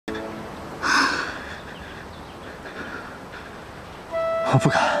我不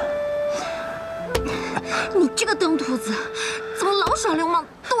敢。你这个登徒子，怎么老耍流氓，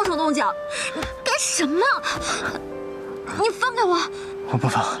动手动脚？你干什么？你放开我！我不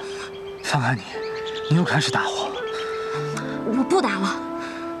放，放开你，你又开始打我。我不打了。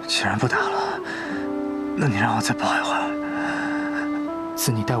既然不打了，那你让我再抱一会儿。自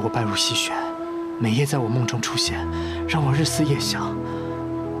你带我拜入西轩，每夜在我梦中出现，让我日思夜想。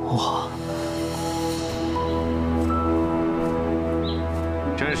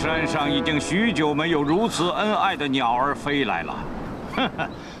这山上已经许久没有如此恩爱的鸟儿飞来了，呵呵，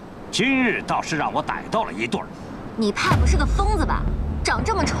今日倒是让我逮到了一对儿。你怕不是个疯子吧？长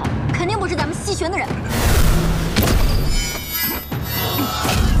这么丑，肯定不是咱们西玄的人。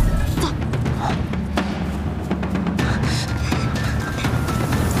走。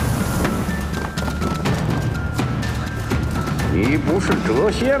你不是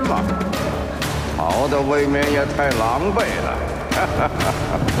谪仙吗？跑的未免也太狼狈了。哈哈哈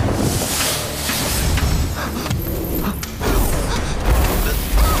哈。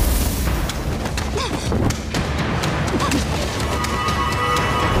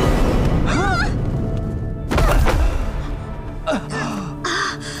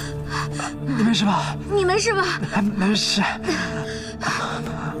你没事吧？你没事吧？没事。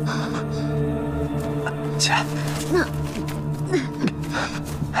起来。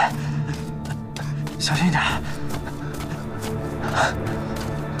小心一点。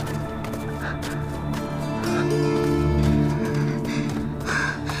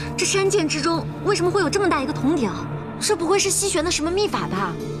这山涧之中为什么会有这么大一个铜鼎？这不会是西玄的什么秘法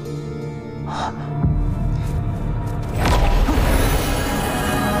吧？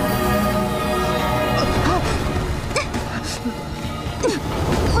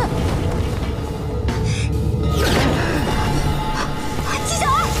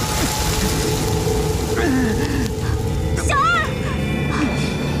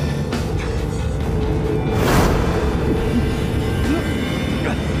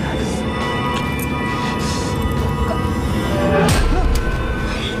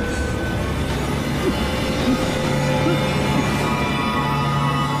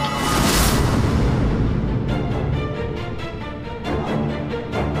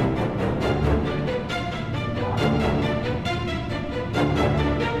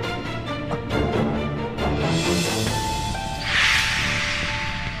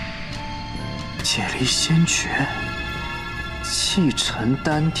解离仙诀，气沉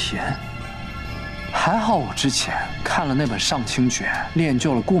丹田。还好我之前看了那本上清诀，练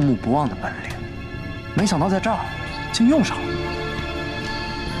就了过目不忘的本领，没想到在这儿竟用上了。